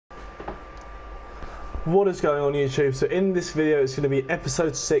What is going on YouTube? So in this video it's going to be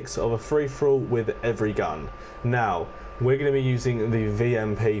episode 6 of a free-for-all with every gun. Now, we're going to be using the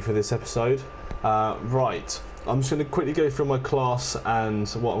VMP for this episode. Right, I'm just going to quickly go through my class and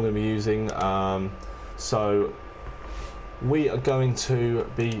what I'm going to be using. So we are going to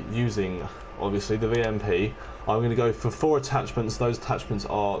be using, obviously, the VMP. I'm going to go for 4 attachments. Those attachments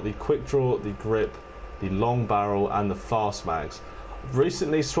are the quick draw, the grip, the long barrel and the fast mags.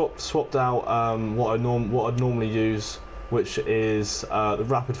 Recently swapped out what I'd normally use, which is the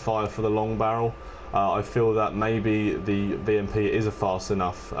rapid fire for the long barrel. I feel that maybe the VMP is a fast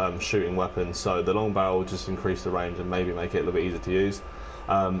enough shooting weapon, so the long barrel will just increase the range and maybe make it a little bit easier to use.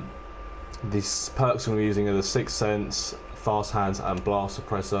 These perks I'm using are the Sixth Sense, Fast Hands and Blast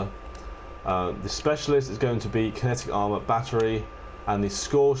Suppressor. The specialist is going to be kinetic armor, battery, and the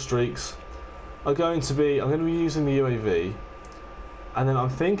score streaks are going to be, I'm going to be using the UAV. And then I'm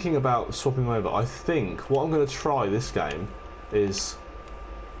thinking about swapping over. I think what I'm going to try this game is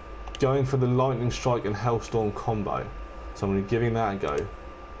going for the Lightning Strike and Hellstorm combo. So I'm going to be giving that a go.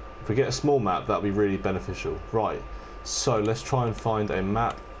 If we get a small map, that'll be really beneficial. Right, so let's try and find a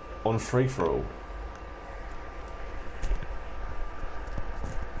map on free-for-all.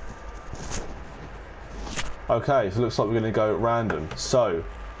 Okay, so it looks like we're going to go at random. So,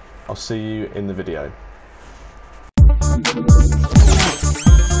 I'll see you in the video.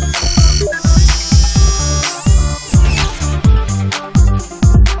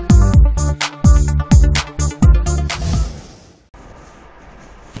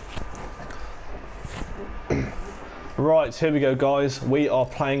 Right, here we go guys, we are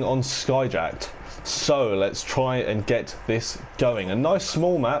playing on Skyjacked, so let's try and get this going. A nice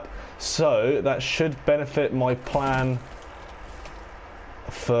small map, so that should benefit my plan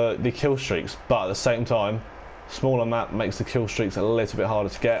for the kill streaks, but at the same time, smaller map makes the kill streaks a little bit harder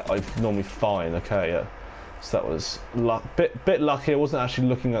to get. I'm normally fine, okay, yeah. So that was bit lucky. I wasn't actually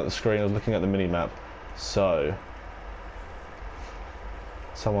looking at the screen, I was looking at the mini map. So,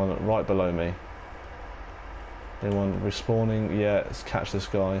 someone right below me. Anyone respawning? Yeah, let's catch this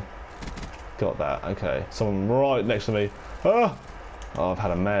guy. Got that, okay. Someone right next to me. Ah! Oh, I've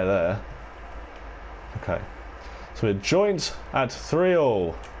had a mare there. Okay. So we're joint at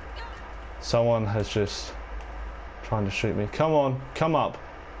 3-all. Someone has just trying to shoot me. Come on, come up.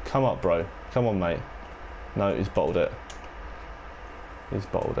 Come up, bro. Come on, mate. No, he's bottled it. He's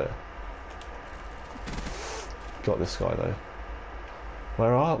bottled it. Got this guy though.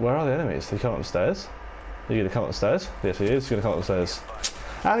 Where are the enemies? Did he come upstairs? Are you going to come upstairs? Yes, he is going to come upstairs.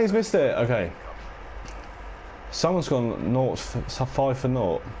 And he's missed it. Okay. Someone's gone 5 for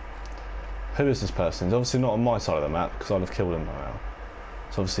 0. Who is this person? He's obviously not on my side of the map because I'd have killed him by now.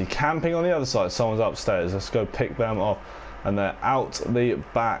 So obviously camping on the other side. Someone's upstairs. Let's go pick them off. And they're out the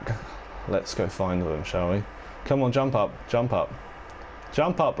back. Let's go find them, shall we? Come on, jump up. Jump up.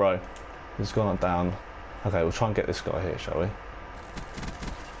 Jump up, bro. He's gone down. Okay, we'll try and get this guy here, shall we?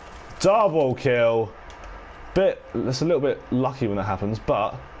 Double kill. It's a little bit lucky when that happens,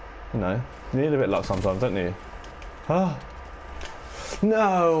 but you know, you need a bit of luck sometimes, don't you? Ah.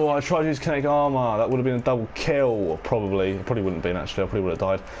 No, I tried to use kinetic armor. That would have been a double kill, probably. It probably wouldn't have been actually. I probably would have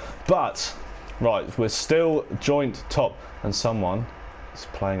died. But right, we're still joint top, and someone is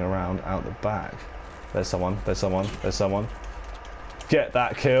playing around out the back. There's someone. There's someone. There's someone. Get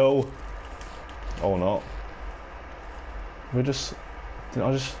that kill, or not? We just. Did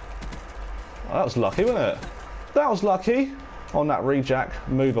I just? Oh, that was lucky, wasn't it? That was lucky. On that rejack,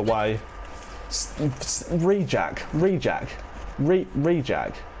 move away. Rejack.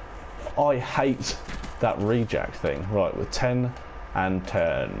 I hate that rejack thing. Right, we're 10 and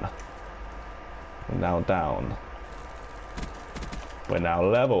 10. We're now down. We're now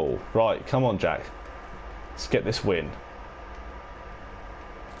level. Right, come on, Jack. Let's get this win.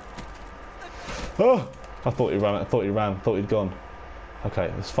 Oh! I thought he ran. I thought he'd gone.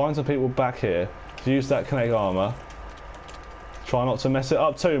 Okay, let's find some people back here. Use that kinetic armor. Try not to mess it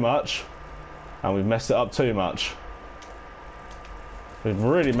up too much. And we've messed it up too much. We've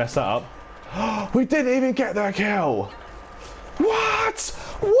really messed that up. We didn't even get that kill! What?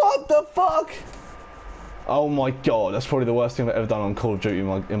 What the fuck? Oh my god, that's probably the worst thing I've ever done on Call of Duty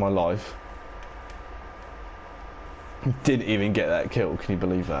in my life. Didn't even get that kill, can you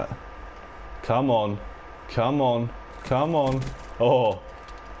believe that? Come on. Come on. Come on. Oh.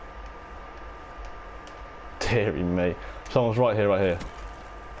 Deary me. Someone's right here, right here.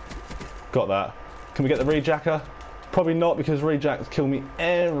 Got that. Can we get the rejacker? Probably not, because rejacks kill me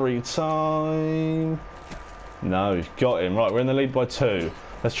every time. No, got him. Right, we're in the lead by 2.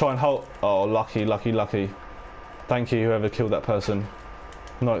 Let's try and hold. Oh, lucky, lucky, lucky. Thank you, whoever killed that person.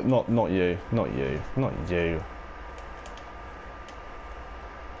 No, not you. Not you. Not you.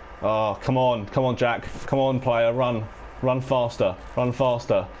 Oh, come on. Come on, Jack. Come on, player. Run. Run faster. Run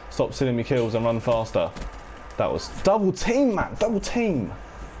faster. Stop stealing me kills and run faster. That was double team, man. Double team.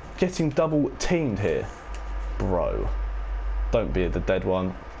 Getting double teamed here. Bro. Don't be the dead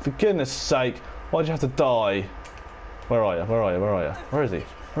one. For goodness sake. Why'd you have to die? Where are you? Where are you? Where are you? Where is he?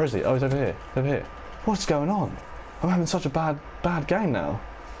 Where is he? Oh, he's over here. Over here. What's going on? I'm having such a bad game now.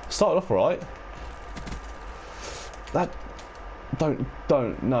 Started off alright. That...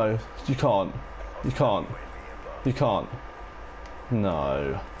 Don't. No. You can't. You can't. You can't.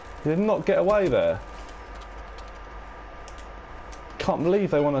 No. You did not get away there. Can't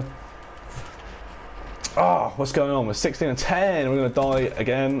believe they want to... Ah, what's going on? We're 16 and 10. We're going to die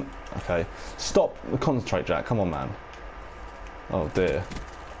again. Okay. Stop. Concentrate, Jack. Come on, man. Oh, dear.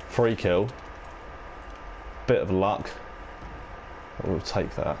 Free kill. Bit of luck. We'll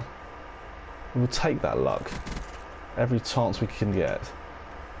take that. We'll take that luck. Every chance we can get.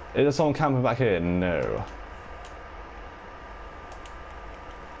 Is there someone camping back here? No.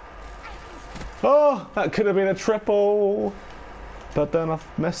 Oh, that could have been a triple. But then I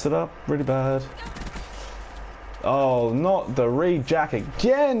messed it up really bad. Oh, not the rejack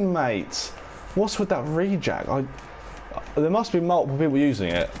again, mate. What's with that rejack? There must be multiple people using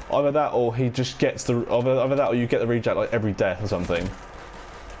it. Either that or he just gets the... Either that or you get the rejack like every death or something.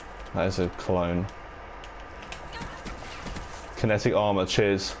 That is a clone. Kinetic armor,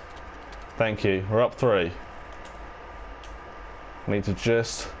 cheers. Thank you. We're up 3. I need to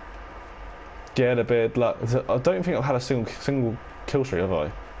just get a bit luck. I don't think I've had a single kill streak, have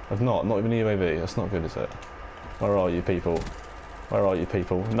I? I've not even UAV. That's not good, is it? Where are you people? Where are you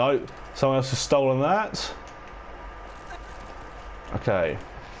people? No, someone else has stolen that. Okay,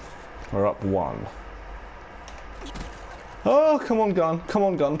 we're up 1. Oh, come on, gun. Come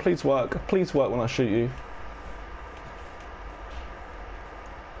on, gun. Please work. Please work when I shoot you.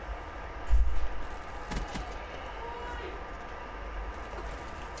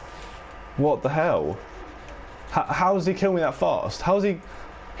 What the hell? How does he kill me that fast? How is he...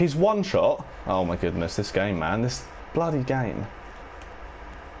 He's one shot. Oh my goodness, this game, man. This bloody game.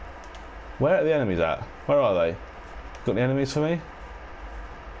 Where are the enemies at? Where are they? Got any enemies for me?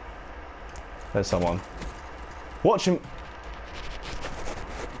 There's someone. Watch him.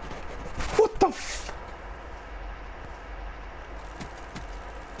 What the f...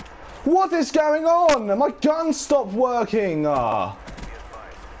 What is going on? My gun stopped working. Ah.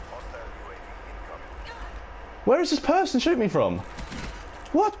 Where is this person shooting me from?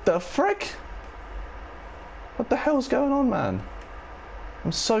 What the frick? What the hell's going on, man?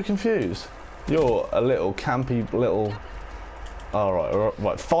 I'm so confused. You're a little campy little... Alright,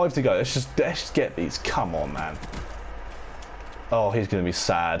 right, 5 to go. Let's just get these. Come on, man. Oh, he's going to be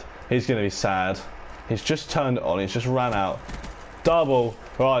sad. He's going to be sad. He's just turned it on. He's just ran out. Double.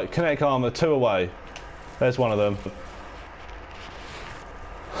 Right, kinetic armor, 2 away. There's one of them.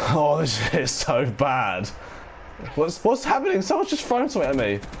 Oh, this is so bad. What's happening? Someone's just thrown something at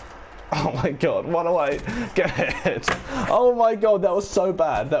me. Oh my god, run away. Get it. Oh my god, that was so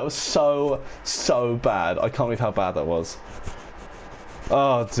bad. That was so bad. I can't believe how bad that was.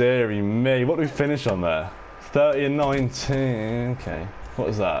 Oh dearie me. What did we finish on there? 30 and 19. Okay. What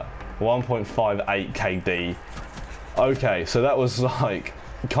was that? 1.58 KD. Okay, so that was like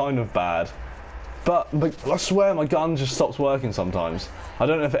kind of bad. But I swear my gun just stops working sometimes. I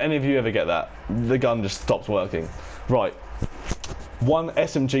don't know if any of you ever get that. The gun just stops working. Right. 1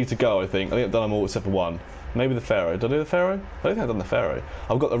 SMG to go, I think. I think I've done them all except for 1. Maybe the Pharaoh. Did I do the Pharaoh? I don't think I've done the Pharaoh.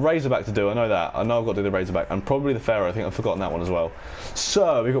 I've got the Razorback to do. I know that. I know I've got to do the Razorback. And probably the Pharaoh. I think I've forgotten that one as well.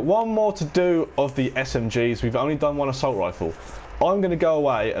 So, we've got 1 more to do of the SMGs. We've only done 1 assault rifle. I'm going to go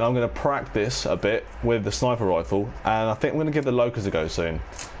away and I'm going to practice a bit with the sniper rifle. And I think I'm going to give the Locust a go soon.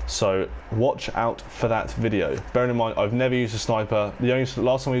 So watch out for that video. Bearing in mind, I've never used a sniper. The only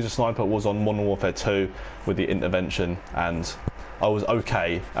last time I used a sniper was on Modern Warfare 2 with the intervention, and I was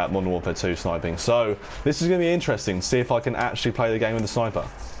okay at Modern Warfare 2 sniping. So this is going to be interesting. See if I can actually play the game with the sniper.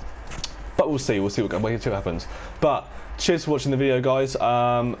 But we'll see. We'll see what happens. But cheers for watching the video, guys.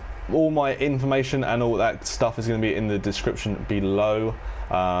 All my information and all that stuff is going to be in the description below.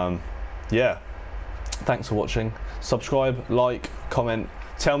 Yeah. Thanks for watching. Subscribe, like, comment.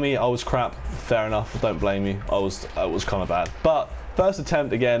 Tell me I was crap. Fair enough. Don't blame me. I was kind of bad. But first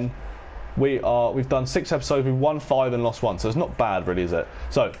attempt again. We've done 6 episodes. We've won 5 and lost 1. So it's not bad, really, is it?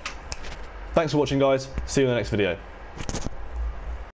 So thanks for watching, guys. See you in the next video.